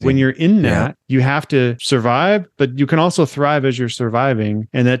when you're in that, you have to survive, but you can also thrive as you're surviving.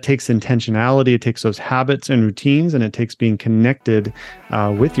 And that takes intentionality. It takes those habits and routines, and it takes being connected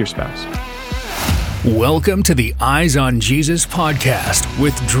with your spouse. Welcome to the Eyes on Jesus podcast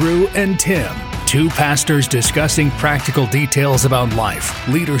with Drew and Tim, two pastors discussing practical details about life,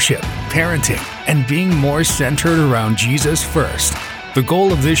 leadership, parenting, and being more centered around Jesus first. The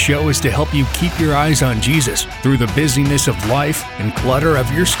goal of this show is to help you keep your eyes on Jesus through the busyness of life and clutter of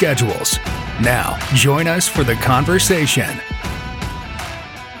your schedules. Now, join us for the conversation.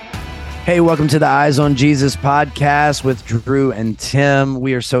 Hey, welcome to the Eyes on Jesus podcast with Drew and Tim.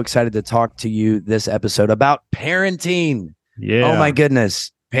 We are so excited to talk to you this episode about parenting. Yeah. Oh my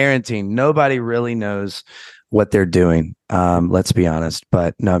goodness, parenting. Nobody really knows what they're doing. Let's be honest,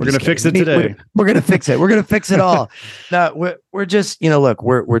 but no, we're going to fix it today. We're going to fix it. We're going to fix it all. No, we're just, look,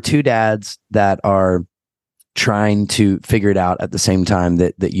 we're two dads that are trying to figure it out at the same time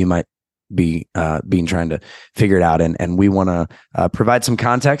that you might be trying to figure it out. And we want to provide some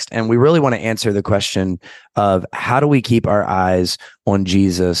context, and we really want to answer the question of how do we keep our eyes on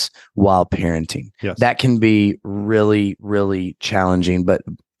Jesus while parenting? Yes. That can be really, really challenging. But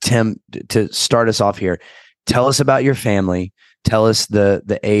Tim, to start us off here, tell us about your family. Tell us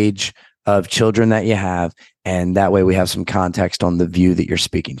the age of children that you have, and that way we have some context on the view that you're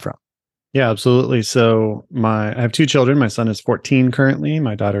speaking from. Yeah, absolutely. So I have two children. My son is 14 currently.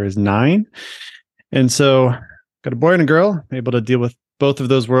 My daughter is 9. And so got a boy and a girl, able to deal with both of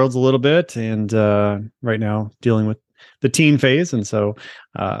those worlds a little bit. And right now dealing with the teen phase. And so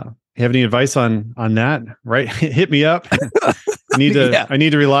you have any advice on that? Right. Hit me up. I need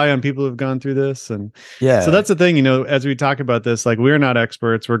to rely on people who've gone through this. And so that's the thing, as we talk about this, like, we're not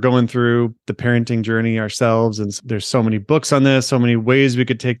experts. We're going through the parenting journey ourselves. And there's so many books on this, so many ways we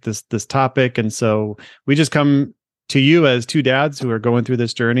could take this topic. And so we just come to you as two dads who are going through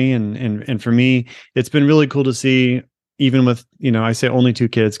this journey. And for me, it's been really cool to see, even with, I say only 2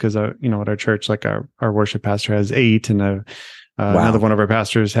 kids because, at our church, like our worship pastor has 8, and another one of our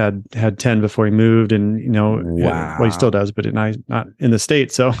pastors had 10 before he moved, and well, he still does, but not in the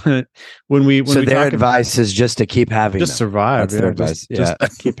States. So when we their advice is just to keep having them. Survive. That's their advice. Just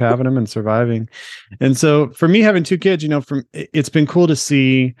keep having them and surviving. And so for me, having 2 kids, it's been cool to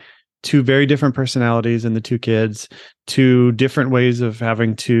see 2 very different personalities in the 2 kids, 2 different ways of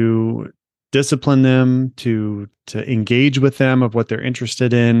having to discipline them, to engage with them of what they're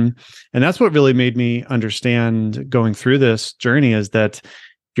interested in. And that's what really made me understand going through this journey, is that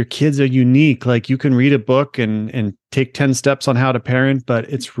your kids are unique. Like, you can read a book and take 10 steps on how to parent, but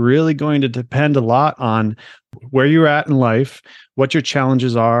it's really going to depend a lot on where you're at in life, what your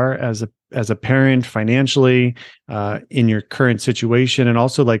challenges are as a parent financially, in your current situation. And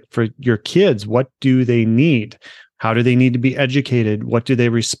also, like, for your kids, what do they need? How do they need to be educated? What do they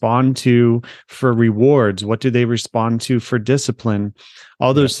respond to for rewards? What do they respond to for discipline?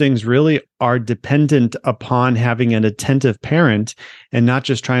 All those things really are dependent upon having an attentive parent, and not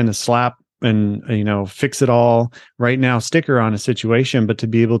just trying to slap and, fix it all right now sticker on a situation, but to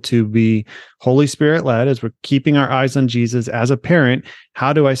be able to be Holy Spirit led as we're keeping our eyes on Jesus as a parent.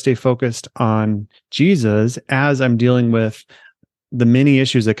 How do I stay focused on Jesus as I'm dealing with the many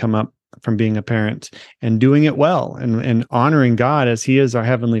issues that come up from being a parent, and doing it well, and honoring God as He is our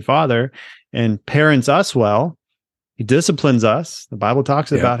Heavenly Father and parents us well? He disciplines us. The Bible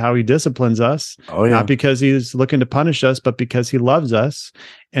talks about how He disciplines us, not because He's looking to punish us, but because He loves us.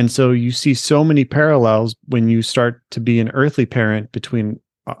 And so you see so many parallels when you start to be an earthly parent between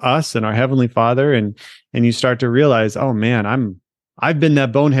us and our Heavenly Father, and you start to realize, oh man, I've been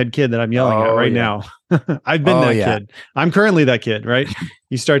that bonehead kid that I'm yelling at right now. I've been that kid. I'm currently that kid, right?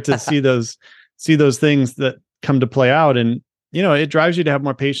 You start to see those things that come to play out. And, it drives you to have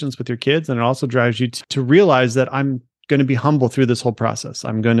more patience with your kids. And it also drives you to realize that I'm going to be humble through this whole process.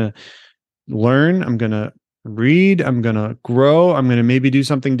 I'm going to learn. I'm going to read. I'm going to grow. I'm going to maybe do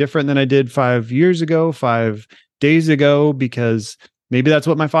something different than I did 5 years ago, 5 days ago, because maybe that's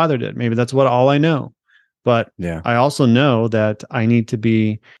what my father did. Maybe that's all I know. But I also know that I need to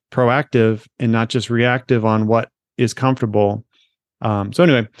be proactive and not just reactive on what is comfortable. So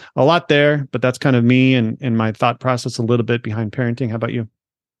anyway, a lot there, but that's kind of me and my thought process a little bit behind parenting. How about you?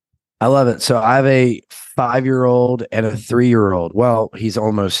 I love it. So I have a 5-year-old and a 3-year-old. Well, he's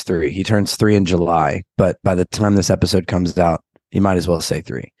almost 3. He turns 3 in July, but by the time this episode comes out, you might as well say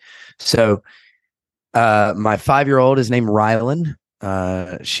 3. So my 5-year-old is named Rylan.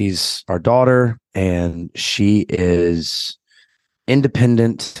 She's our daughter, and she is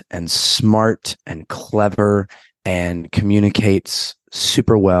independent and smart and clever and communicates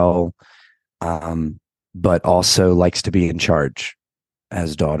super well, but also likes to be in charge.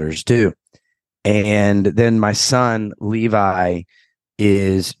 as daughters do. And then my son, Levi,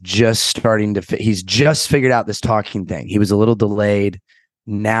 is just starting to, he's just figured out this talking thing. He was a little delayed.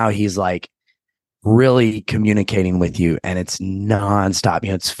 Now he's like really communicating with you, and it's nonstop.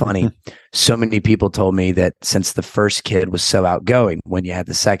 It's funny. So many people told me that since the first kid was so outgoing, when you had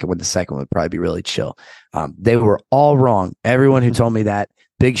the second one would probably be really chill. They were all wrong. Everyone who told me that,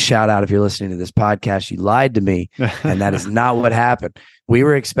 big shout out. If you're listening to this podcast, you lied to me, and that is not what happened. We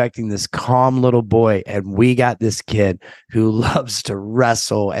were expecting this calm little boy, and we got this kid who loves to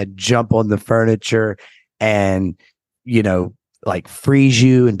wrestle and jump on the furniture and, like freeze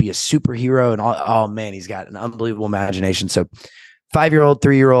you and be a superhero. And oh man, he's got an unbelievable imagination. So 5-year-old,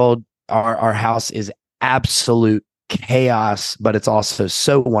 3-year-old, our house is absolute chaos, but it's also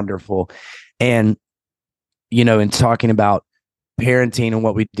so wonderful. And, in talking about parenting and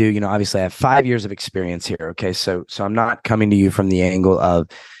what we do, obviously I have 5 years of experience here. Okay. So I'm not coming to you from the angle of,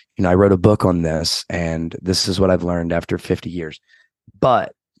 I wrote a book on this and this is what I've learned after 50 years.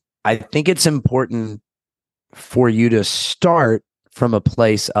 But I think it's important for you to start from a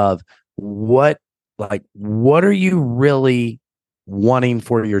place of what are you really wanting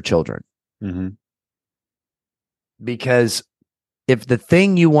for your children? Mm-hmm. Because if the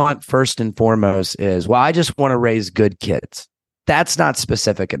thing you want first and foremost is, well, I just want to raise good kids, that's not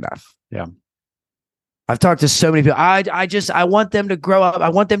specific enough. Yeah. I've talked to so many people. I want them to grow up. I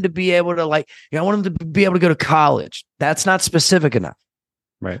want them to be able to I want them to be able to go to college. That's not specific enough.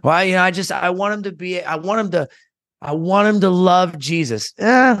 Right. Well, I want him to love Jesus.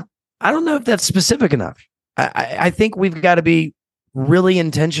 I don't know if that's specific enough. I think we've got to be really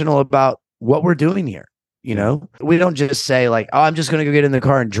intentional about what we're doing here. We don't just say I'm just going to go get in the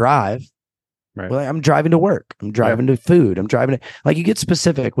car and drive. Right. Well, I'm driving to work. I'm driving to food. I'm driving to, you get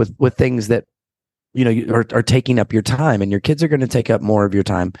specific with things that, you are taking up your time, and your kids are going to take up more of your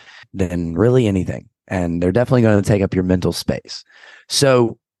time than really anything. And they're definitely going to take up your mental space.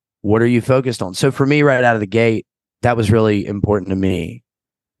 So what are you focused on? So for me, right out of the gate, that was really important to me,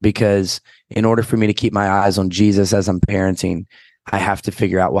 because in order for me to keep my eyes on Jesus as I'm parenting, I have to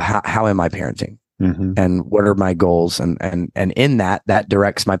figure out, well, how am I parenting? Mm-hmm. And what are my goals? And in that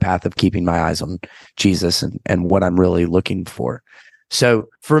directs my path of keeping my eyes on Jesus and what I'm really looking for. So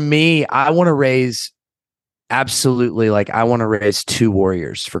for me, I want to raise I want to raise 2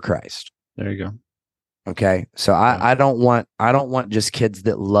 warriors for Christ. There you go. Okay. So I don't want just kids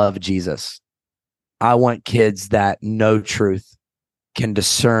that love Jesus. I want kids that know truth, can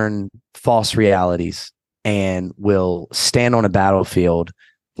discern false realities, and will stand on a battlefield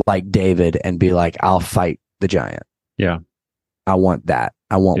like David and be like, I'll fight the giant. Yeah. I want that.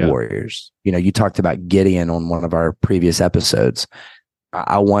 I want warriors. You talked about Gideon on one of our previous episodes.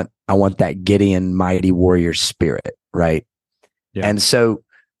 I want that Gideon mighty warrior spirit, right? Yeah. And so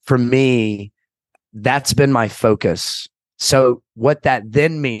for me, that's been my focus. So what that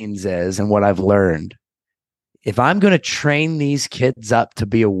then means is, and what I've learned, if I'm going to train these kids up to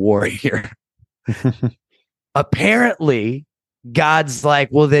be a warrior, apparently God's like,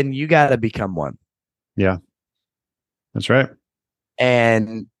 well, then you got to become one. Yeah, that's right.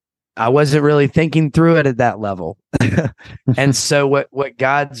 And I wasn't really thinking through it at that level. And so what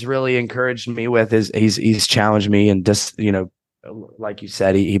God's really encouraged me with is he's challenged me, and just, like you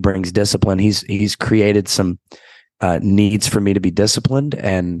said, he brings discipline. He's created some needs for me to be disciplined,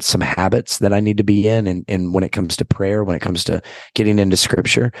 and some habits that I need to be in when it comes to prayer, when it comes to getting into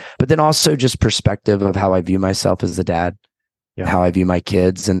scripture, but then also just perspective of how I view myself as a dad, how I view my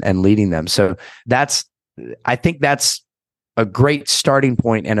kids and leading them. So I think that's a great starting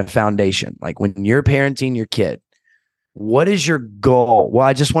point and a foundation. Like when you're parenting your kid, what is your goal? Well,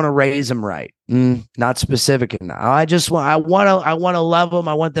 I just want to raise them right. Not specific enough. I want to love them.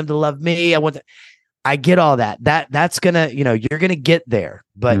 I want them to love me. I get all that. That's gonna, you're gonna get there,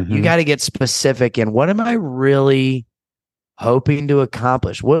 but you got to get specific. And what am I really hoping to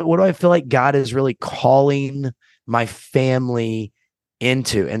accomplish? What do I feel like God is really calling my family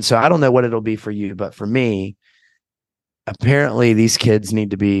into? And so I don't know what it'll be for you, but for me, apparently these kids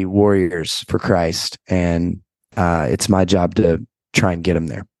need to be warriors for Christ, and it's my job to try and get them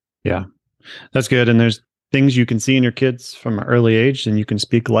there. Yeah, that's good. And there's things you can see in your kids from an early age, and you can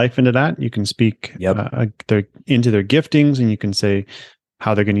speak life into that. You can speak into their giftings, and you can say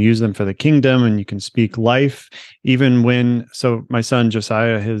how they're going to use them for the kingdom, and you can speak life even so my son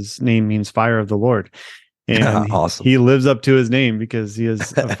Josiah, his name means fire of the Lord. And awesome. He lives up to his name because he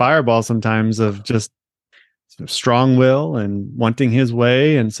is a fireball sometimes of just strong will and wanting his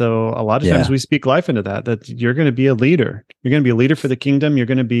way. And so a lot of times we speak life into that you're going to be a leader. You're going to be a leader for the kingdom. You're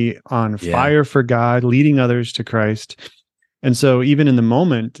going to be on fire for God, leading others to Christ. And so even in the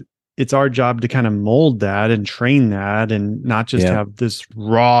moment, it's our job to kind of mold that and train that, and not just have this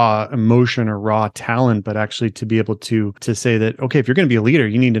raw emotion or raw talent, but actually to be able to say that, okay, if you're going to be a leader,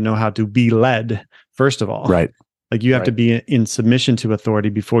 you need to know how to be led, first of all. Right. Like you have to be in submission to authority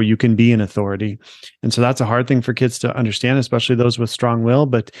before you can be an authority. And so that's a hard thing for kids to understand, especially those with strong will,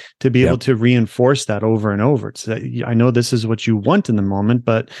 but to be able to reinforce that over and over. So I know this is what you want in the moment,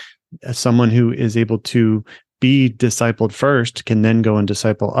 but as someone who is able to be discipled first can then go and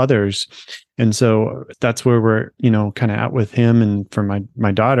disciple others. And so that's where we're, kind of at with him. And for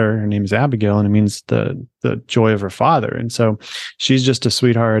my daughter, her name is Abigail, and it means the joy of her father. And so she's just a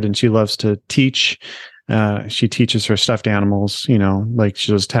sweetheart, and she loves to teach. She teaches her stuffed animals, like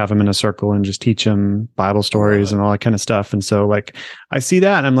she'll just have them in a circle and just teach them Bible stories and all that kind of stuff. And so like, I see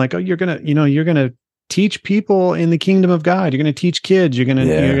that and I'm like, oh, you're going to teach people in the kingdom of God. You're going to teach kids. You're going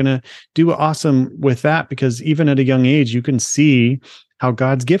to do awesome with that, because even at a young age, you can see how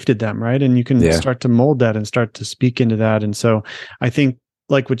God's gifted them. Right. And you can start to mold that and start to speak into that. And so I think,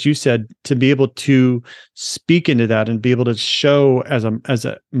 like what you said, to be able to speak into that and be able to show as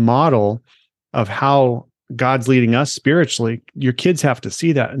a model of how God's leading us spiritually, your kids have to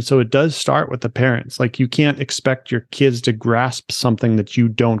see that. And so it does start with the parents. Like you can't expect your kids to grasp something that you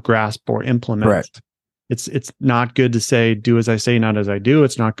don't grasp or implement. Correct. It's not good to say, do as I say, not as I do.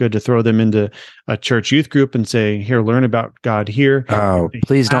 It's not good to throw them into a church youth group and say, here, learn about God here. Oh,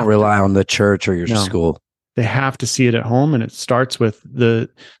 please don't rely on the church or your school. They have to see it at home. And it starts with the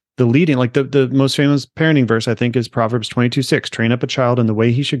leading, like the most famous parenting verse, I think, is Proverbs 22:6. Train up a child in the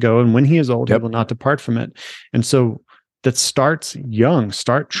way he should go, and when he is old, he will not depart from it. And so that starts young.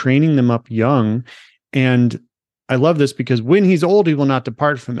 Start training them up young. And I love this, because when he's old, he will not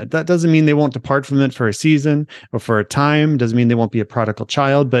depart from it. That doesn't mean they won't depart from it for a season or for a time. Doesn't mean they won't be a prodigal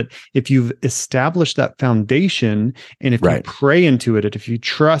child. But if you've established that foundation, and if you pray into it, and if you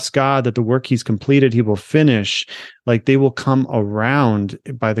trust God that the work he's completed, he will finish, like they will come around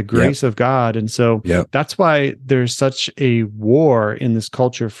by the grace of God. And so that's why there's such a war in this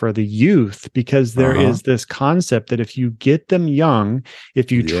culture for the youth, because there is this concept that if you get them young,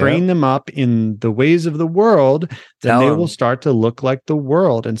 if you train them up in the ways of the world, then they will start to look like the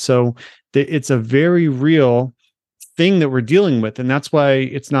world. And so it's a very real thing that we're dealing with. And that's why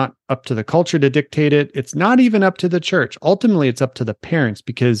it's not up to the culture to dictate it. It's not even up to the church. Ultimately, it's up to the parents,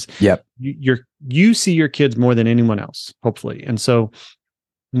 because you see your kids more than anyone else, hopefully. And so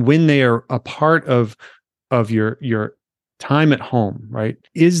when they are a part of your time at home, right?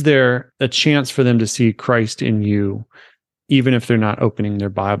 Is there a chance for them to see Christ in you, even if they're not opening their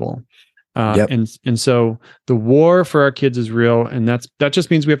Bible? And so the war for our kids is real, and that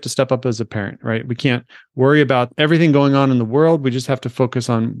just means we have to step up as a parent, right? We can't worry about everything going on in the world. We just have to focus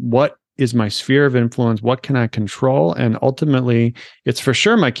on what is my sphere of influence, what can I control, and ultimately, it's for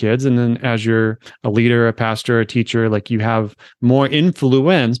sure my kids. And then, as you're a leader, a pastor, a teacher, like you have more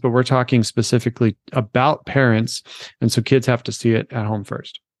influence, but we're talking specifically about parents, and so kids have to see it at home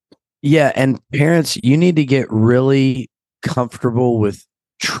first. Yeah, and parents, you need to get really comfortable with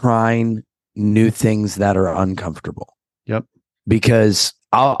trying new things that are uncomfortable. Yep. Because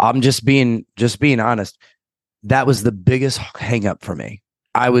I'm just being honest. That was the biggest hang up for me.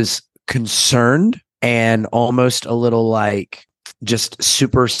 I was concerned and almost a little like just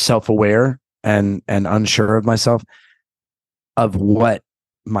super self-aware and unsure of myself, of what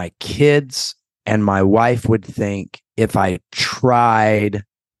my kids and my wife would think if I tried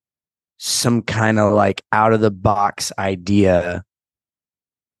some kind of like out of the box idea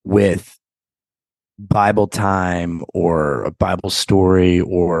with Bible time or a Bible story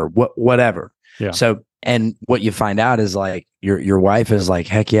or whatever. Yeah. So, and what you find out is like your wife is like,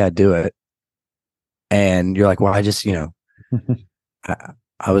 heck yeah, do it. And you're like, well, I just,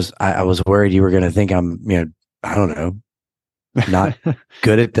 I was worried you were going to think I'm, I don't know, not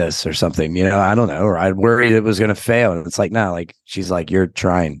good at this or something, I don't know, or I worried it was going to fail. And it's like, no, like, she's like, you're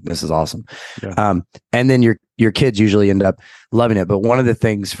trying, this is awesome. Yeah. And then your kids usually end up loving it. But one of the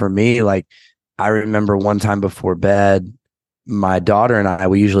things for me, like, I remember one time before bed, my daughter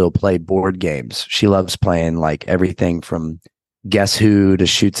and we usually will play board games. She loves playing like everything from Guess Who to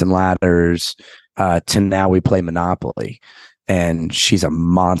Chutes and Ladders, to now we play Monopoly. And she's a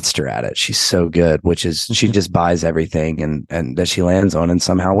monster at it. She's so good, which is she just buys everything and that she lands on and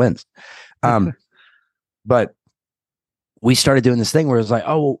somehow wins. But we started doing this thing where it's like,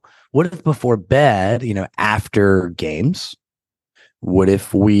 oh, what if before bed, after games, what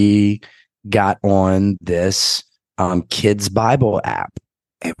if we got on this kids Bible app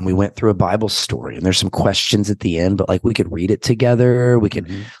and we went through a Bible story, and there's some questions at the end, but like we could read it together. We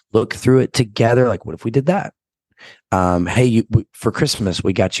could look through it together. Like, what if we did that? Hey, for Christmas,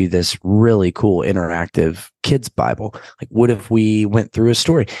 we got you this really cool interactive kids Bible. Like, what if we went through a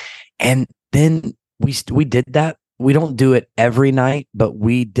story? And then we did that. We don't do it every night, but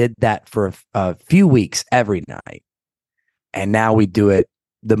we did that for a few weeks every night. And now we do it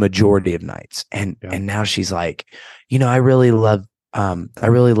the majority of nights. And now she's like, I really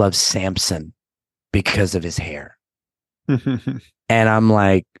love Samson because of his hair. And I'm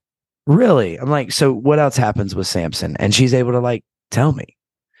like, really? I'm like, so what else happens with Samson? And she's able to like tell me,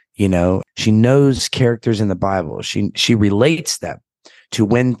 she knows characters in the Bible. She relates them to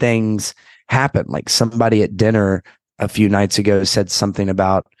when things happen. Like somebody at dinner a few nights ago said something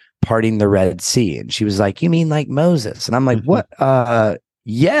about parting the Red Sea. And she was like, you mean like Moses? And I'm like, what?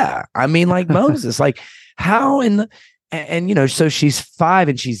 Yeah, I mean like Moses. Like how in the, and so she's 5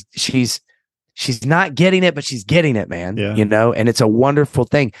 and she's not getting it, but she's getting it, man. Yeah. And it's a wonderful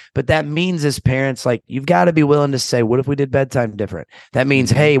thing. But that means as parents, like you've got to be willing to say, what if we did bedtime different? That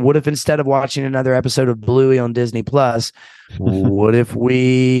means, hey, what if instead of watching another episode of Bluey on Disney Plus, what if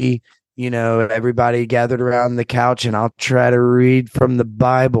we, everybody gathered around the couch and I'll try to read from the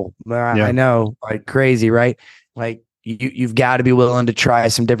Bible. I know, like crazy, right? Like you've got to be willing to try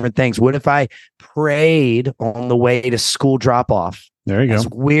some different things. What if I prayed on the way to school drop off? There you go. As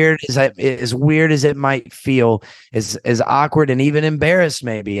weird as it might feel, as awkward and even embarrassed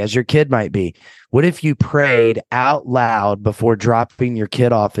maybe as your kid might be. What if you prayed out loud before dropping your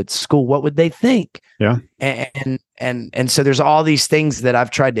kid off at school? What would they think? Yeah. And so there's all these things that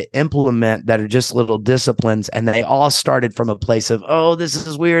I've tried to implement that are just little disciplines, and they all started from a place of, oh, this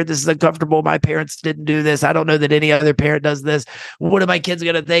is weird, this is uncomfortable, my parents didn't do this, I don't know that any other parent does this, what are my kids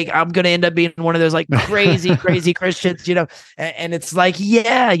gonna think? I'm gonna end up being one of those like crazy Christians, and it's like,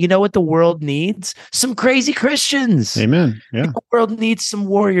 yeah, you know what the world needs? Some crazy Christians. Amen. Yeah. The world needs some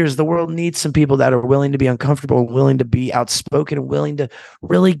warriors. The world needs some people that are willing to be uncomfortable and willing to be outspoken and willing to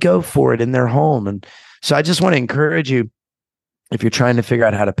really go for it in their home. And so I just want to encourage you, if you're trying to figure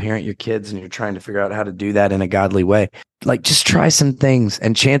out how to parent your kids and you're trying to figure out how to do that in a godly way, like just try some things.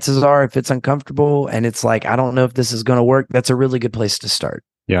 And chances are, if it's uncomfortable and it's like, I don't know if this is going to work, that's a really good place to start.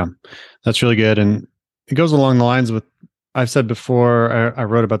 Yeah, that's really good. And it goes along the lines with, I've said before, I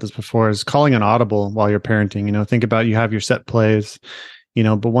wrote about this before, is calling an audible while you're parenting. Think about, you have your set plays,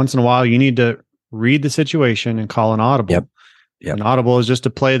 but once in a while you need to read the situation and call an audible. Yep. An audible is just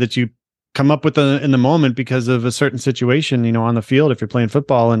a play that you come up with in the moment because of a certain situation, on the field, if you're playing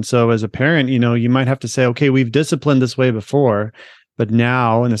football. And so as a parent, you might have to say, okay, we've disciplined this way before, but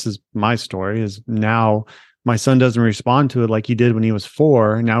now, and this is my story, is now my son doesn't respond to it like he did when he was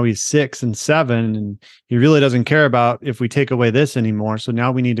 4. Now he's 6 and 7, and he really doesn't care about if we take away this anymore. So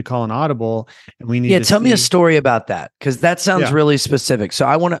now we need to call an audible, and we need to tell me a story about that, because that sounds really specific. So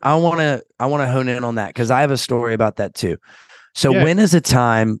I want to hone in on that, because I have a story about that too. So when is a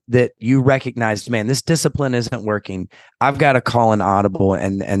time that you recognized, man, this discipline isn't working? I've got to call an audible,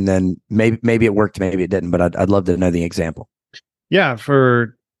 and then maybe it worked, maybe it didn't, but I'd love to know the example. Yeah,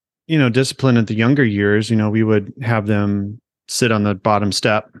 for discipline at the younger years, we would have them sit on the bottom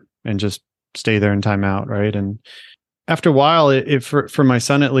step and just stay there in timeout, right? And after a while, for my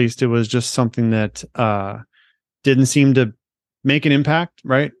son at least, it was just something that didn't seem to make an impact,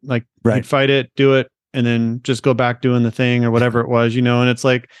 right? Like he'd fight it, do it, and then just go back doing the thing or whatever it was, and it's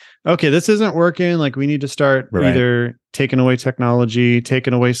like, okay, this isn't working. Like we need to start either taking away technology,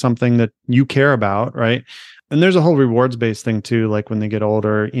 taking away something that you care about, right? And there's a whole rewards-based thing too. Like when they get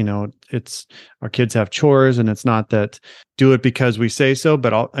older, it's our kids have chores, and it's not that do it because we say so,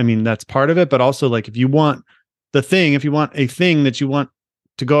 but that's part of it. But also, like if you want a thing that you want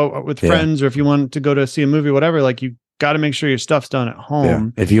to go out with friends, or if you want to go to see a movie, whatever, like you got to make sure your stuff's done at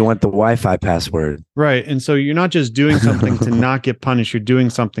home. Yeah. If you want the Wi-Fi password. Right. And so you're not just doing something to not get punished. You're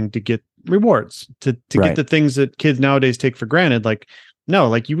doing something to get rewards, to get the things that kids nowadays take for granted. Like, no,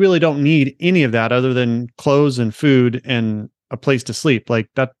 like you really don't need any of that other than clothes and food and a place to sleep. Like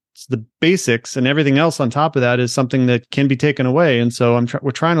that's the basics, and everything else on top of that is something that can be taken away. And so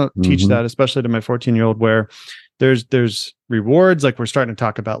we're trying to teach that, especially to my 14-year-old, where there's rewards. Like we're starting to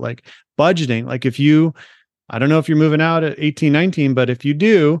talk about like budgeting. Like I don't know if you're moving out at 18, 19, but if you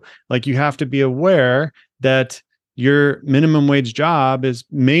do, like you have to be aware that your minimum wage job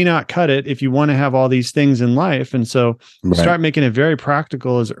may not cut it if you want to have all these things in life. And so start making it very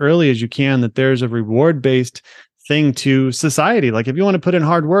practical as early as you can, that there's a reward-based thing to society. Like if you want to put in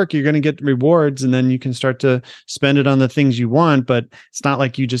hard work, you're going to get rewards, and then you can start to spend it on the things you want. But it's not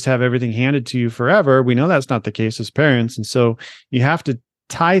like you just have everything handed to you forever. We know that's not the case as parents. And so you have to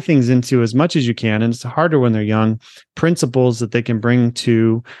tie things into, as much as you can, and it's harder when they're young, principles that they can bring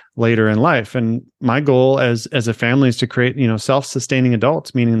to later in life. And my goal as a family is to create, self-sustaining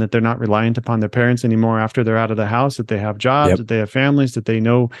adults, meaning that they're not reliant upon their parents anymore after they're out of the house, that they have jobs, that they have families, that they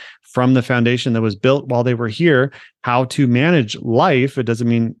know from the foundation that was built while they were here how to manage life. It doesn't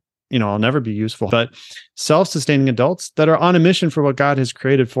mean, I'll never be useful, but self-sustaining adults that are on a mission for what God has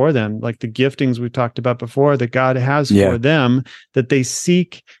created for them, like the giftings we've talked about before that God has for them, that they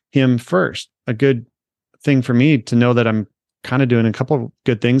seek him first. A good thing for me to know that I'm kind of doing a couple of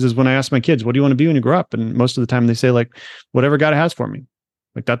good things is when I ask my kids, what do you want to be when you grow up? And most of the time they say like, whatever God has for me.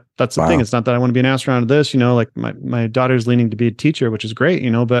 Like that's the thing. It's not that I want to be an astronaut of this, like my daughter's leaning to be a teacher, which is great,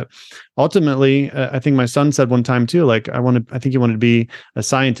 but ultimately, I think my son said one time too, like I think he wanted to be a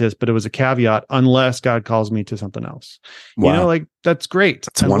scientist, but it was a caveat, unless God calls me to something else. Like that's great.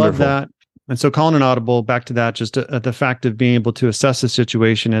 That's wonderful. Love that. And so calling an audible, back to that, just the fact of being able to assess the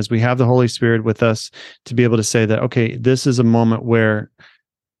situation as we have the Holy Spirit with us to be able to say that, okay, this is a moment where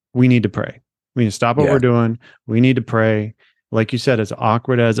we need to pray. We need to stop what we're doing. We need to pray. Like you said, as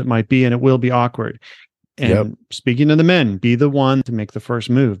awkward as it might be, and it will be awkward. And speaking to the men, be the one to make the first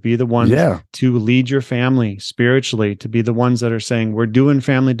move. Be the one to lead your family spiritually, to be the ones that are saying, we're doing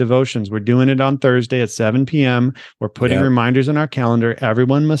family devotions. We're doing it on Thursday at 7 p.m. We're putting reminders in our calendar.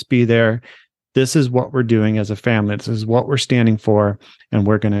 Everyone must be there. This is what we're doing as a family. This is what we're standing for, and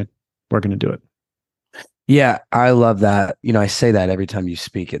we're gonna do it. Yeah, I love that. I say that every time you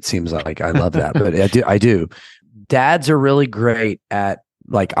speak. It seems like I love that, but I do. Dads are really great at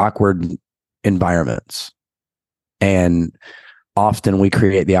like awkward environments, and often we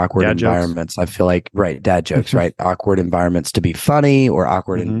create the awkward environments. I feel like, dad jokes, right? Awkward environments to be funny, or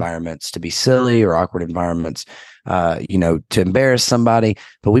awkward environments to be silly, or awkward environments, to embarrass somebody.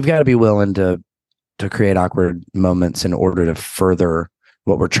 But we've got to be willing to create awkward moments in order to further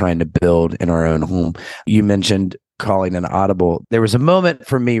what we're trying to build in our own home. You mentioned calling an audible. There was a moment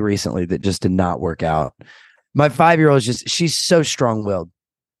for me recently that just did not work out. My 5-year-old she's so strong-willed,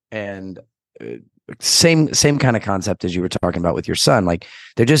 and same kind of concept as you were talking about with your son. Like,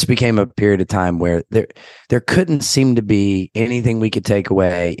 there just became a period of time where there couldn't seem to be anything we could take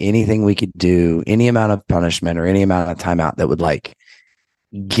away, anything we could do, any amount of punishment or any amount of timeout that would like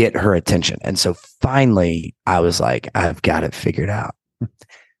get her attention. And so finally I was like, I've got it figured out.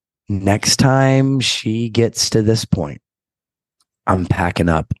 Next time she gets to this point, I'm packing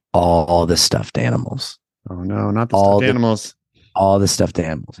up all the stuffed animals. Oh no, not the stuffed animals. All the stuffed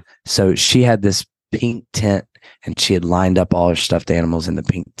animals. So she had this pink tent, and she had lined up all her stuffed animals in the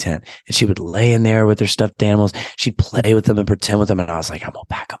pink tent, and she would lay in there with her stuffed animals. She'd play with them and pretend with them. And I was like, I'm going to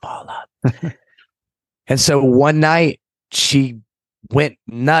pack them all up. And so one night she went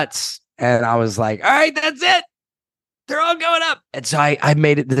nuts, and I was like, all right, that's it. They're all going up. And so I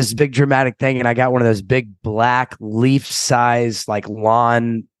made it this big dramatic thing, and I got one of those big black leaf size, like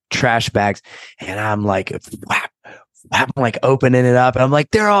lawn trash bags. And I'm like, I'm like opening it up, and I'm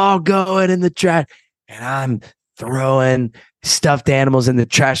like, they're all going in the trash. And I'm throwing stuffed animals in the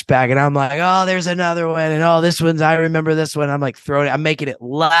trash bag. And I'm like, oh, there's another one. And oh, this one's, I remember this one. I'm like throwing it. I'm making it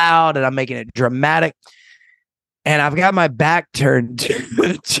loud, and I'm making it dramatic. And I've got my back turned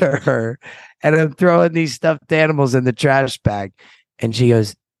to her, and I'm throwing these stuffed animals in the trash bag. And she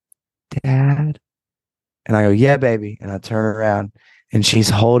goes, Dad? And I go, yeah, baby. And I turn around, and she's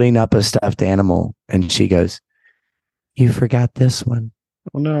holding up a stuffed animal, and she goes, you forgot this one.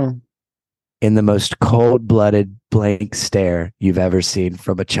 Oh, no. In the most cold-blooded blank stare you've ever seen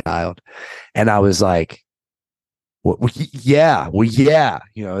from a child. And I was like, well, yeah,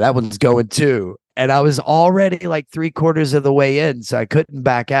 that one's going too. And I was already like 3/4 of the way in, so I couldn't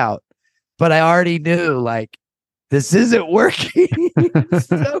back out. But I already knew, like, this isn't working.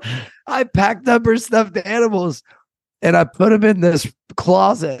 So I packed up her stuffed animals, and I put them in this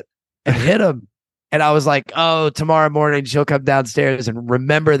closet and hid them. And I was like, oh, tomorrow morning she'll come downstairs and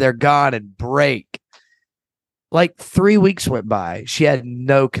remember they're gone and break. Like 3 weeks went by. She had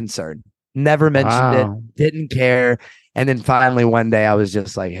no concern. Never mentioned it. Didn't care. And then finally one day I was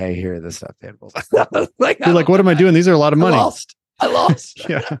just like, hey, here are the stuffed animals. You're like, what am I doing? These are a lot of money. I lost.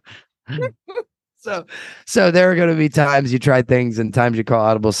 Yeah. So there are going to be times you try things and times you call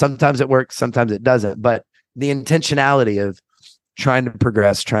audible. Sometimes it works, sometimes it doesn't. But the intentionality of trying to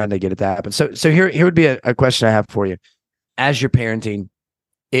progress, trying to get it to happen. So here would be a question I have for you. As you're parenting,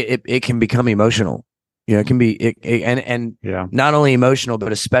 it can become emotional. It can be and not only emotional,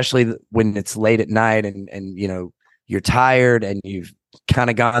 but especially when it's late at night and you're tired and you've kind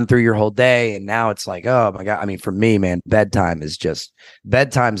of gone through your whole day, and now it's like, oh my God. I mean, for me, man, bedtime's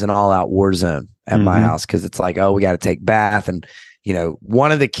an all-out war zone at my house, because it's like, oh, we got to take bath, and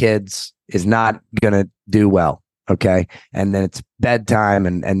one of the kids is not going to do well. Okay. And then it's bedtime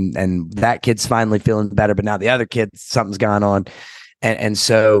and that kid's finally feeling better, but now the other kid, something's gone on. And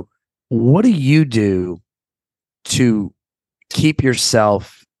so what do you do to keep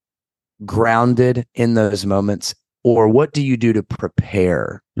yourself grounded in those moments? Or what do you do to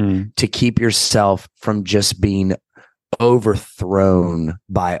prepare to keep yourself from just being overthrown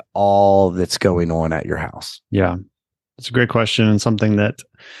by all that's going on at your house? Yeah, it's a great question, and something that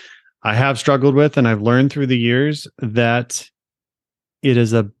I have struggled with, and I've learned through the years that it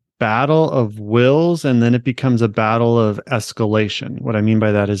is a battle of wills, and then it becomes a battle of escalation. What I mean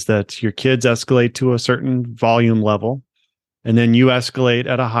by that is that your kids escalate to a certain volume level, and then you escalate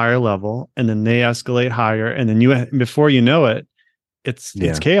at a higher level, and then they escalate higher, and then before you know it, it's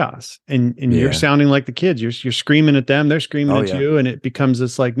chaos, and you're sounding like the kids. You're screaming at them, they're screaming at you, and it becomes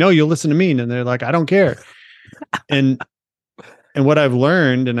this like, no, you'll listen to me, and they're like, I don't care. And what I've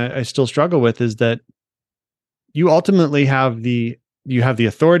learned, and I still struggle with, is that you ultimately have the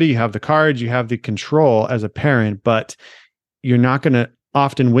authority, you have the cards, you have the control as a parent, but you're not going to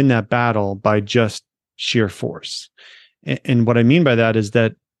often win that battle by just sheer force. And what I mean by that is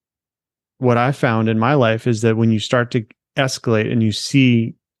that what I found in my life is that when you start to escalate and you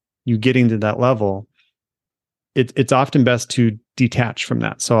see you getting to that level, it's often best to detach from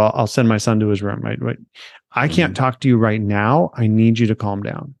that. So I'll send my son to his room, right? I can't talk to you right now. I need you to calm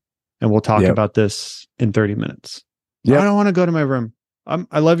down, and we'll talk about this in 30 minutes. I don't want to go to my room.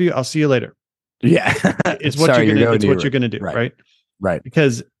 I love you. I'll see you later. Yeah. It's what you're going to do. Right. Right.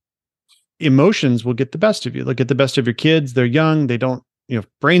 Because emotions will get the best of you. They'll get the best of your kids. They're young. They don't,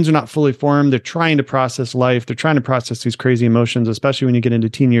 brains are not fully formed. They're trying to process life. They're trying to process these crazy emotions, especially when you get into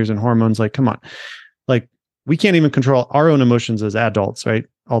teen years and hormones. Like, come on, like we can't even control our own emotions as adults, right?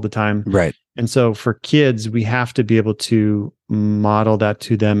 All the time. Right. And so for kids, we have to be able to model that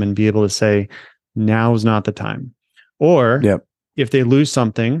to them and be able to say, now is not the time. Or if they lose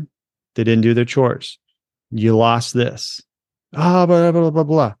something, they didn't do their chores. You lost this. Blah, blah, blah, blah,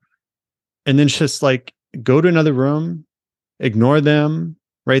 blah. And then just like go to another room, ignore them,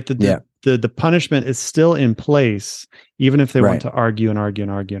 right? The punishment is still in place, even if they want to argue and argue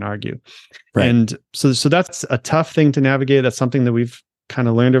and argue and argue. Right. And so that's a tough thing to navigate. That's something that we've kind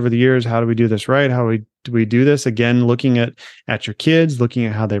of learned over the years. How do we do this right? Do we do this? Again, looking at your kids, looking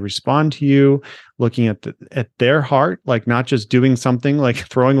at how they respond to you, looking at their heart, like not just doing something like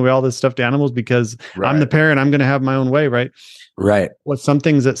throwing away all this stuffed animals because I'm the parent, I'm going to have my own way, right? Right. What's some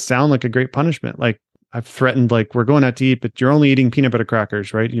things that sound like a great punishment? Like I've threatened, like, we're going out to eat, but you're only eating peanut butter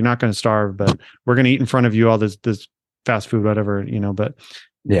crackers, right? You're not going to starve, but we're going to eat in front of you all this fast food, whatever, but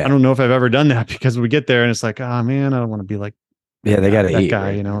I don't know if I've ever done that, because we get there and it's like, oh man, I don't want to be like, they got to eat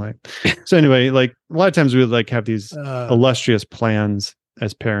guy, right? So anyway, like a lot of times we would like have these illustrious plans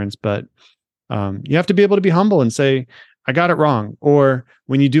as parents, but you have to be able to be humble and say, I got it wrong. Or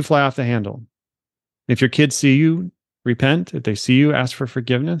when you do fly off the handle, if your kids see you repent, if they see you ask for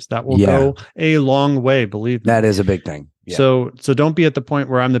forgiveness, that will go a long way. Believe me. That is a big thing. Yeah. So don't be at the point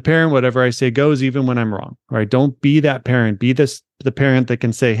where I'm the parent, whatever I say goes, even when I'm wrong, right? Don't be that parent. Be the parent that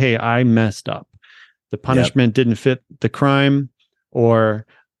can say, hey, I messed up. The punishment didn't fit the crime, or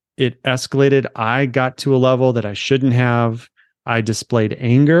it escalated. I got to a level that I shouldn't have. I displayed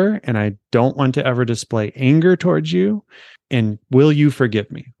anger, and I don't want to ever display anger towards you. And will you forgive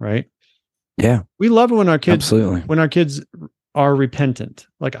me? Right? Yeah. We love it when our kids, are repentant.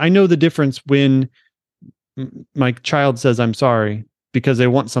 Like I know the difference when my child says, I'm sorry, because they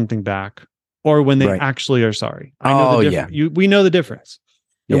want something back, or when they actually are sorry. I know the difference. We know the difference.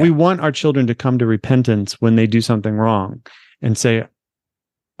 And we want our children to come to repentance when they do something wrong and say,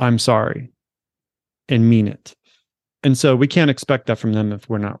 I'm sorry, and mean it. And so we can't expect that from them if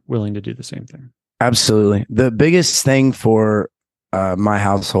we're not willing to do the same thing. Absolutely. The biggest thing for my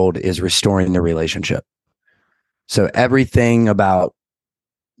household is restoring the relationship. So everything about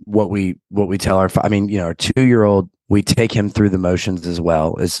what we tell our 2-year-old, we take him through the motions as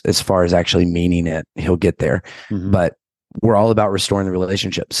well as far as actually meaning it. He'll get there, but we're all about restoring the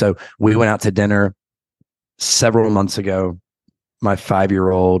relationship. So we went out to dinner several months ago. My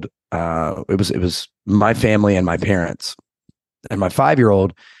 5-year-old, it was my family and my parents, and my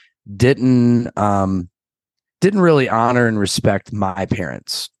 5-year-old didn't really honor and respect my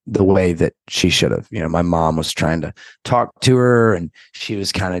parents the way that she should have. My mom was trying to talk to her, and she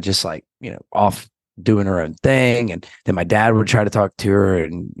was kind of just like, off doing her own thing. And then my dad would try to talk to her,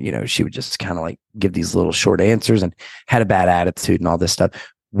 and, she would just kind of like give these little short answers and had a bad attitude and all this stuff.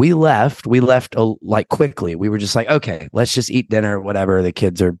 We left like quickly. We were just like, okay, let's just eat dinner, whatever. The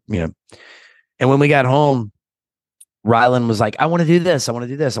kids are, and when we got home, Rylan was like, I want to do this. I want to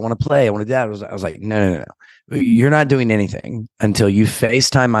do this. I want to play. I want to do that. I was like, no. You're not doing anything until you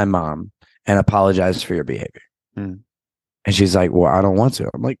FaceTime my mom and apologize for your behavior. Hmm. And she's like, well, I don't want to.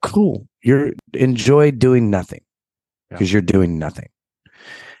 I'm like, cool. Enjoy doing nothing because you're doing nothing.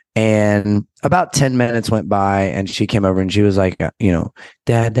 And about 10 minutes went by and she came over and she was like,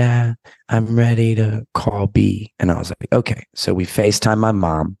 Dad, I'm ready to call B. And I was like, okay. So we FaceTime my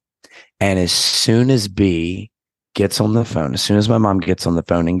mom. And as soon as B gets on the phone, as soon as my mom gets on the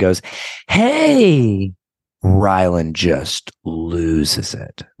phone and goes, hey, Rylan just loses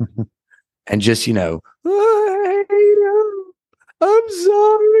it. And just, I'm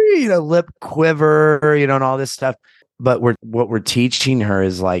sorry, lip quiver, and all this stuff. But what we're teaching her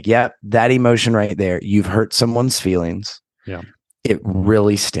is like, yep, that emotion right there, you've hurt someone's feelings. Yeah. It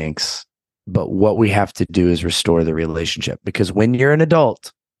really stinks. But what we have to do is restore the relationship, because when you're an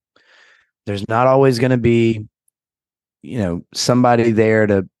adult, there's not always going to be, somebody there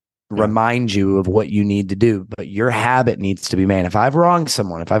to remind you of what you need to do, but your habit needs to be made. If I've wronged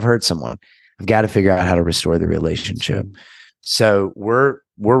someone, if I've hurt someone, I've got to figure out how to restore the relationship. So we're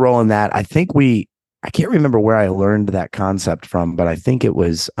rolling that. I can't remember where I learned that concept from, but I think it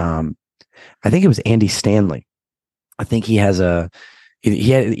was Andy Stanley. I think he had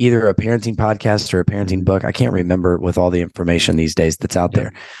either a parenting podcast or a parenting book. I can't remember with all the information these days that's out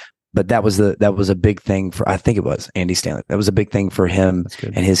there. But that was a big thing I think it was Andy Stanley. That was a big thing for him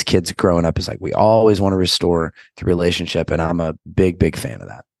and his kids growing up. Is like, we always want to restore the relationship. And I'm a big, big fan of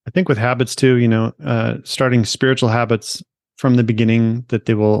that. I think with habits too, starting spiritual habits from the beginning that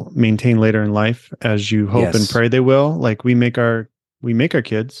they will maintain later in life, as you hope and pray they will. Like we make our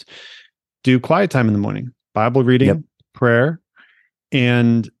kids do quiet time in the morning, Bible reading, prayer.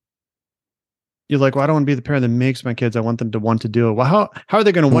 And you're like, well, I don't want to be the parent that makes my kids. I want them to want to do it. Well, how are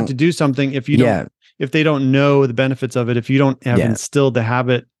they going to want to do something if if they don't know the benefits of it, if you don't have instilled the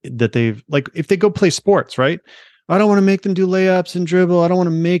habit that if they go play sports, right? I don't want to make them do layups and dribble. I don't want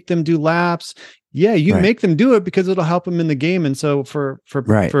to make them do laps. Yeah, you make them do it because it'll help them in the game. And so for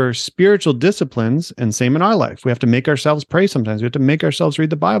spiritual disciplines, and same in our life, we have to make ourselves pray sometimes. We have to make ourselves read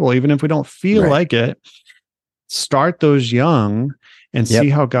the Bible, even if we don't feel like it. Start those young and see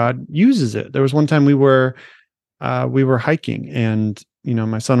how God uses it. There was one time we were hiking, and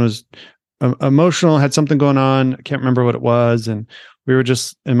my son was emotional, had something going on. I can't remember what it was, and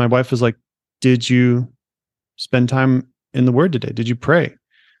and my wife was like, "Did you spend time in the Word today? Did you pray?"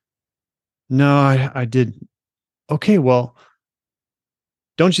 No, I didn't. Okay, well,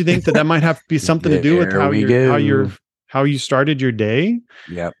 don't you think that might have to be something to do with how you started your day?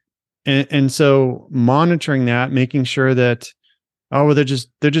 Yep. And so monitoring that, making sure that, they're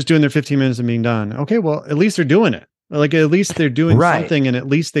just doing their 15 minutes and being done. Okay, well, at least they're doing it. Like at least they're doing something, and at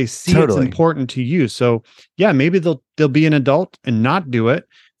least they see it's important to you. So yeah, maybe they'll be an adult and not do it.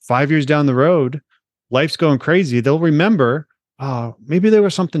 5 years down the road, life's going crazy. They'll remember, maybe there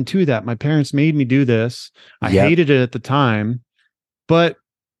was something to that. My parents made me do this. I hated it at the time, but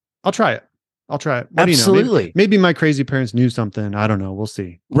I'll try it. What Absolutely. Do you know? Maybe my crazy parents knew something. I don't know. We'll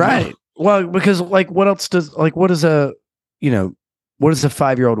see. Right. Well, because what else what does a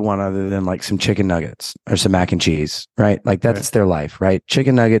 5-year-old want other than like some chicken nuggets or some mac and cheese, right? Like that's their life, right?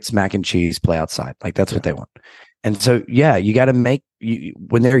 Chicken nuggets, mac and cheese, play outside. Like that's what they want. And so, you got to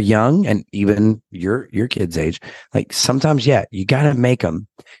when they're young, and even your kid's age, like sometimes, you got to make them,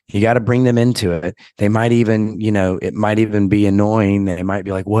 you got to bring them into it. They might even, it might even be annoying. They might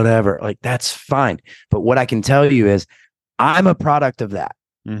be like, whatever, like that's fine. But what I can tell you is I'm a product of that.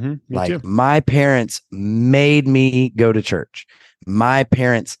 Mm-hmm, like too. My parents made me go to church. My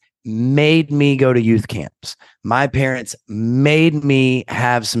parents made me go to youth camps. My parents made me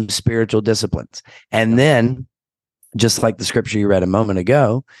have some spiritual disciplines. And then, just like the scripture you read a moment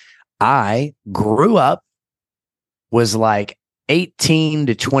ago, I grew up, was like 18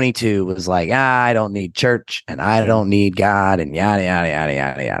 to 22, was like, I don't need church and I don't need God and yada, yada, yada,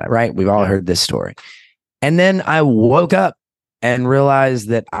 yada, yada. Right? We've all heard this story. And then I woke up and realized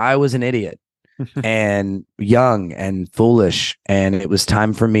that I was an idiot and young and foolish. And it was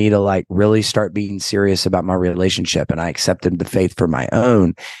time for me to like really start being serious about my relationship. And I accepted the faith for my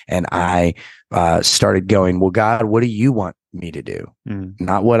own. And I started going, well, God, what do you want me to do?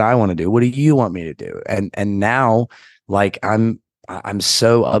 Not what I want to do. What do you want me to do? And now, like, I'm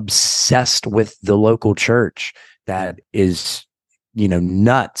so obsessed with the local church that is,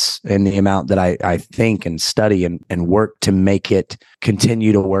 nuts in the amount that I think and study and work to make it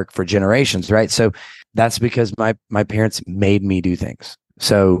continue to work for generations. Right. So that's because my parents made me do things.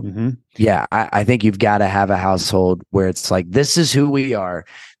 So I think you've got to have a household where it's like, this is who we are.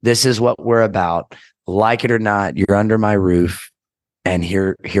 This is what we're about. like it or not, you're under my roof, and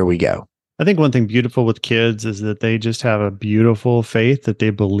here we go. I think one thing beautiful with kids is that they just have a beautiful faith that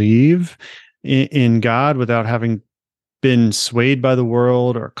they believe in God without having been swayed by the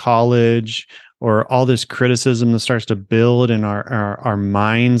world or college or all this criticism that starts to build in our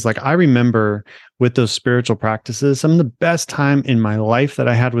minds. Like, I remember with those spiritual practices, some of the best time in my life that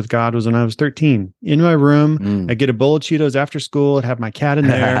I had with God was when I was 13. In my room, I'd get a bowl of Cheetos after school, I'd have my cat in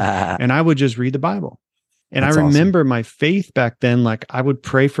there, and I would just read the Bible. And That's I remember awesome. my faith back then, like I would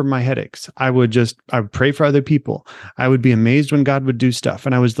pray for my headaches. I would pray for other people. I would be amazed when God would do stuff.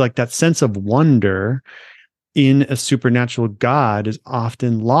 And I was like, that sense of wonder in a supernatural God is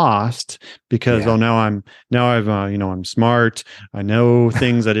often lost because, I'm smart. I know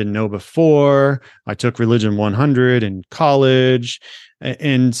things I didn't know before. I took religion 100 in college.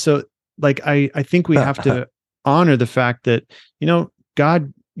 And so like, I think we have to honor the fact that,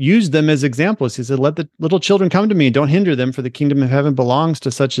 God used them as examples. He said, let the little children come to me. Don't hinder them, for the kingdom of heaven belongs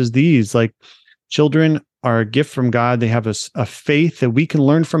to such as these. Like, children are a gift from God. They have a faith that we can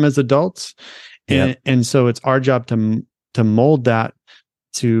learn from as adults. And so it's our job to mold that,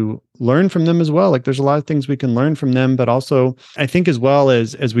 to learn from them as well. Like, there's a lot of things we can learn from them, but also I think as well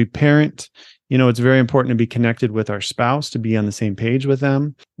as we parent, it's very important to be connected with our spouse, to be on the same page with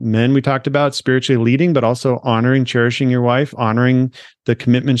them. Men, we talked about spiritually leading, but also honoring, cherishing your wife, honoring the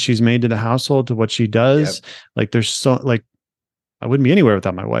commitment she's made to the household, to what she does. Like, there's I wouldn't be anywhere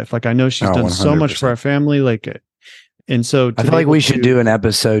without my wife. Like, I know she's done 100%. So much for our family. Like, and so I feel like we should do an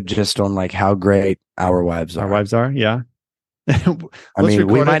episode just on like how great our wives are. Our wives are, yeah. I mean,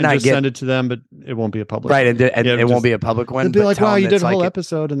 we might not send it to them, but it won't be a public one. And it won't be a public one. They'll be like, "Wow, you did a whole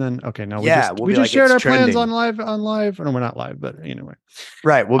episode," and then we just shared our plans on live. No, we're not live, but anyway.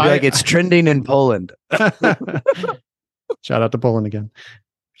 Right, we'll be like, it's trending in Poland. Shout out to Poland again.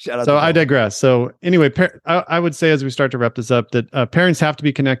 So I digress. So anyway, I would say, as we start to wrap this up, that parents have to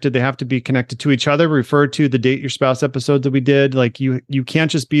be connected. They have to be connected to each other. Refer to the Date Your Spouse episode that we did. Like, you can't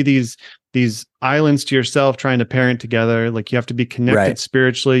just be these islands to yourself trying to parent together. Like, you have to be connected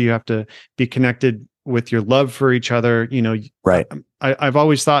spiritually. You have to be connected with your love for each other. Right. I've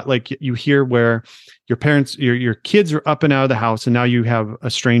always thought, like, you hear where your parents, your kids are up and out of the house, and now you have a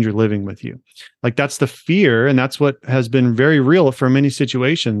stranger living with you. Like, that's the fear. And that's what has been very real for many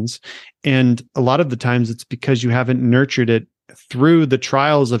situations. And a lot of the times it's because you haven't nurtured it through the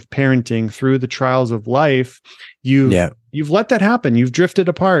trials of parenting, through the trials of life. You've let that happen. You've drifted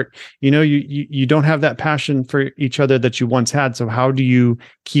apart. You don't have that passion for each other that you once had. So how do you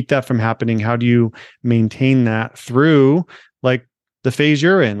keep that from happening? How do you maintain that through, like, the phase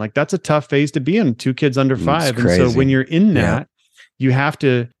you're in? Like, that's a tough phase to be in, 2 kids under 5. And so when you're in that, you have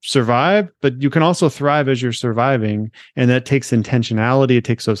to survive, but you can also thrive as you're surviving. And that takes intentionality. It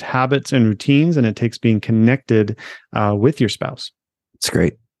takes those habits and routines, and it takes being connected with your spouse. It's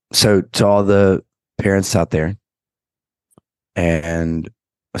great. So to all the parents out there, and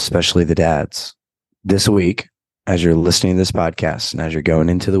especially the dads, this week, as you're listening to this podcast and as you're going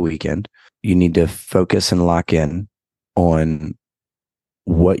into the weekend, you need to focus and lock in on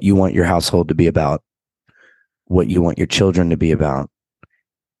what you want your household to be about, what you want your children to be about,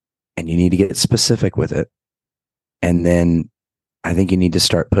 and you need to get specific with it. And then I think you need to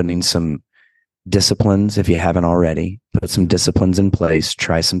start putting some disciplines, if you haven't already. Put some disciplines in place,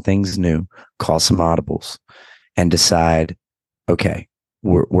 try some things new, call some audibles, and decide, okay,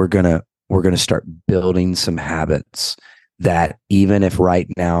 we're gonna start building some habits that, even if right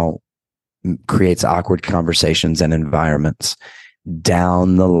now creates awkward conversations and environments,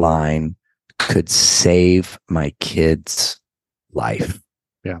 down the line could save my kid's life.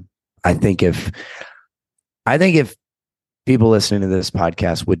 Yeah. I think if people listening to this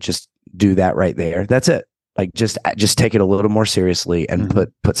podcast would just do that right there, that's it. Like, just take it a little more seriously and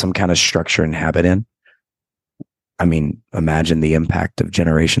put some kind of structure and habit in. I mean, imagine the impact of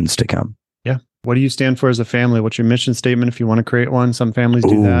generations to come. Yeah. What do you stand for as a family? What's your mission statement, if you want to create one? Some families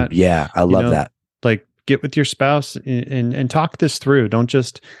do that. Yeah, I love that. Like, get with your spouse and talk this through. Don't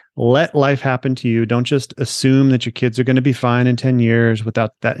just let life happen to you. Don't just assume that your kids are going to be fine in 10 years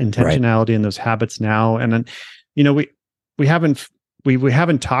without that intentionality and those habits now. And then, we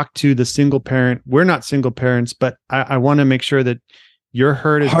haven't talked to the single parent. We're not single parents, but I want to make sure that you're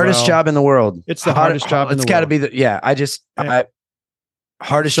heard as hardest job in the world. It's the hardest job in the world. It's got to be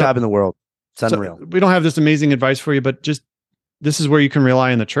hardest job in the world. It's unreal. We don't have this amazing advice for you, but just, this is where you can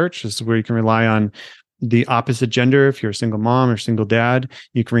rely on the church. This is where you can rely on the opposite gender. If you're a single mom or single dad,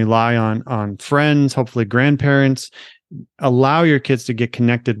 you can rely on friends, hopefully grandparents. Allow your kids to get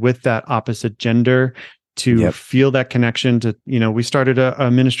connected with that opposite gender, to feel that connection to, we started a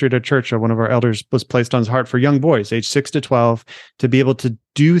ministry at a church. One of our elders was placed on his heart for young boys, age 6 to 12, to be able to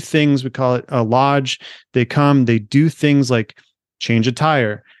do things. We call it a lodge. They come, they do things like change a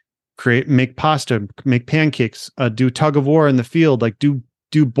tire, make pasta, make pancakes, do tug of war in the field, like do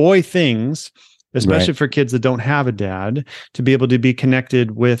boy things, especially for kids that don't have a dad, to be able to be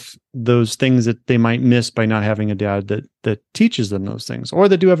connected with those things that they might miss by not having a dad that teaches them those things, or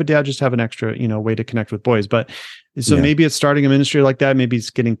that do have a dad, just have an extra, way to connect with boys. But so maybe it's starting a ministry like that. Maybe it's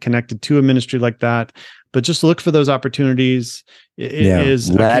getting connected to a ministry like that, but just look for those opportunities.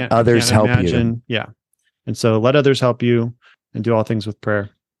 Let others help you. Yeah. And so let others help you, and do all things with prayer.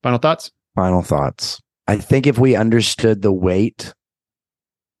 Final thoughts? Final thoughts. I think if we understood the weight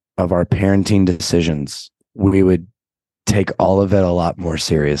of our parenting decisions, we would take all of it a lot more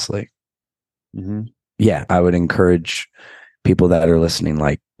seriously. Mm-hmm. Yeah, I would encourage people that are listening,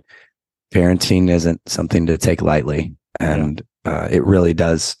 like, parenting isn't something to take lightly. And it really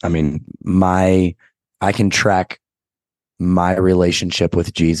does. I mean, I can track my relationship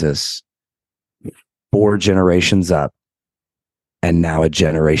with Jesus 4 generations up and now a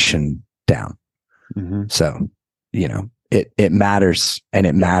generation down. Mm-hmm. So, it matters, and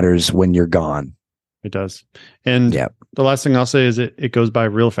it matters when you're gone. It does. And the last thing I'll say is it goes by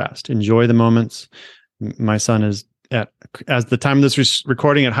real fast. Enjoy the moments. My son is as the time of this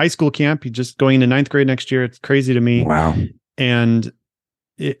recording, at high school camp. He's just going into 9th grade next year. It's crazy to me. Wow. And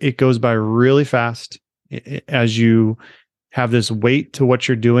it goes by really fast as you have this weight to what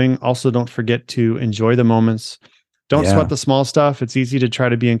you're doing. Also, don't forget to enjoy the moments. Don't sweat the small stuff. It's easy to try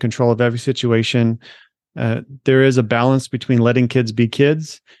to be in control of every situation. There is a balance between letting kids be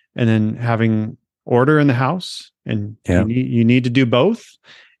kids and then having order in the house. And you need to do both.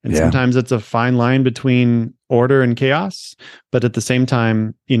 And sometimes it's a fine line between order and chaos. But at the same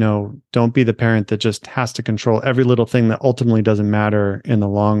time, don't be the parent that just has to control every little thing that ultimately doesn't matter in the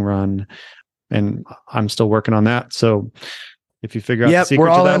long run. And I'm still working on that. So if you figure out the secret we're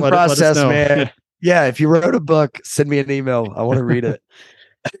all to that, in let process, us know. Man. Yeah, if you wrote a book, send me an email. I want to read it.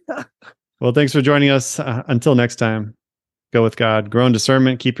 Well, thanks for joining us. Until next time, go with God, grow in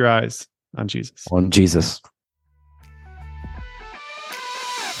discernment, keep your eyes on Jesus. On Jesus.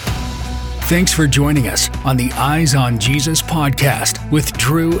 Thanks for joining us on the Eyes on Jesus podcast with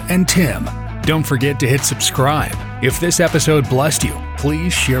Drew and Tim. Don't forget to hit subscribe. If this episode blessed you,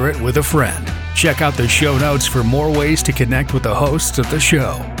 please share it with a friend. Check out the show notes for more ways to connect with the hosts of the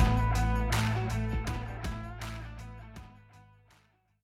show.